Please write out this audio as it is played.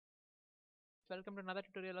welcome to another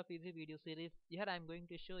tutorial of Easy Video Series. Here I am going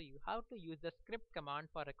to show you how to use the script command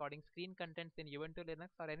for recording screen contents in Ubuntu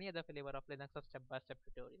Linux or any other flavor of Linux or step-by-step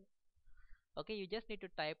tutorial. Okay, you just need to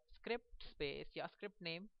type script space your script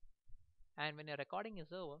name, and when your recording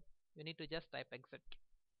is over, you need to just type exit.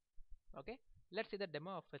 Okay, let's see the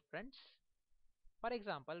demo of it, friends. For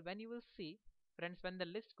example, when you will see, friends, when the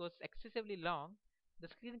list goes excessively long, the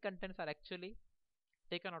screen contents are actually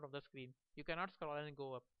taken out of the screen. You cannot scroll and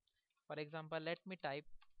go up. For example, let me type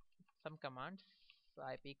some commands: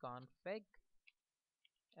 ipconfig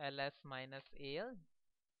ls-al.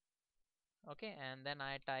 Okay, and then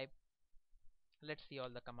I type, let's see all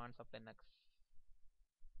the commands of Linux.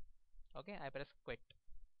 Okay, I press quit.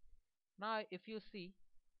 Now if you see,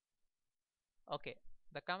 okay,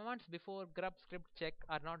 the commands before grub script check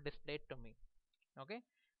are not displayed to me. Okay,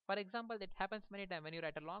 for example, it happens many times when you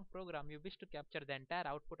write a long program, you wish to capture the entire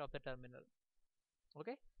output of the terminal.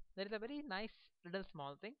 Okay, there is a very nice little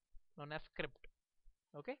small thing known as script.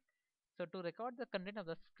 Okay, so to record the content of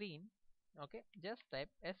the screen, okay, just type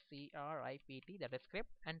script, that is script,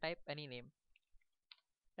 and type any name.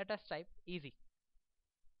 Let us type easy.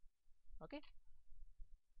 Okay,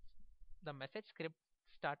 the message script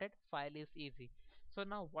started, file is easy. So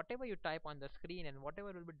now whatever you type on the screen and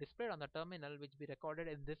whatever will be displayed on the terminal which be recorded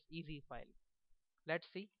in this easy file. Let's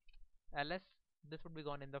see, ls, this would be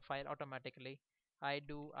gone in the file automatically. I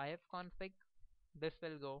do ifconfig, this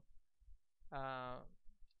will go.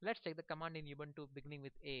 Let's take the command in Ubuntu beginning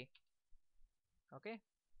with a. Okay,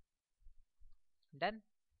 then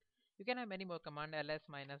you can have many more command, ls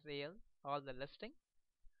 -al, all the listing.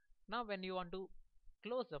 Now when you want to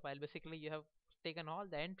close the file, basically you have taken all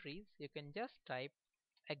the entries, you can just type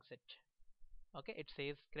exit. Okay, it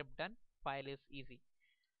says script done, file is easy.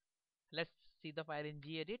 Let's see the file in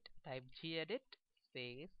gedit, type gedit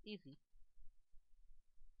space easy.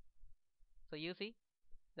 So you see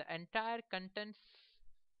the entire contents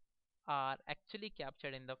are actually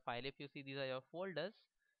captured in the file. If you see, these are your folders.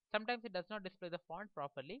 Sometimes it does not display the font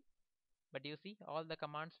properly, but you see all the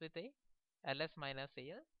commands with a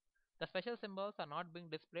ls-al. The special symbols are not being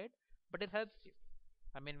displayed, but it helps you.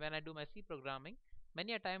 I mean, when I do my C programming,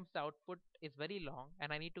 many a times the output is very long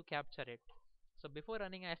and I need to capture it. So before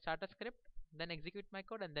running, I start a script, then execute my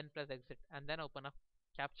code, and then press exit, and then open a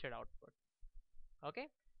captured output. Okay.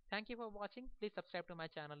 Thank you for watching. Please subscribe to my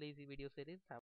channel, Easy Video Series.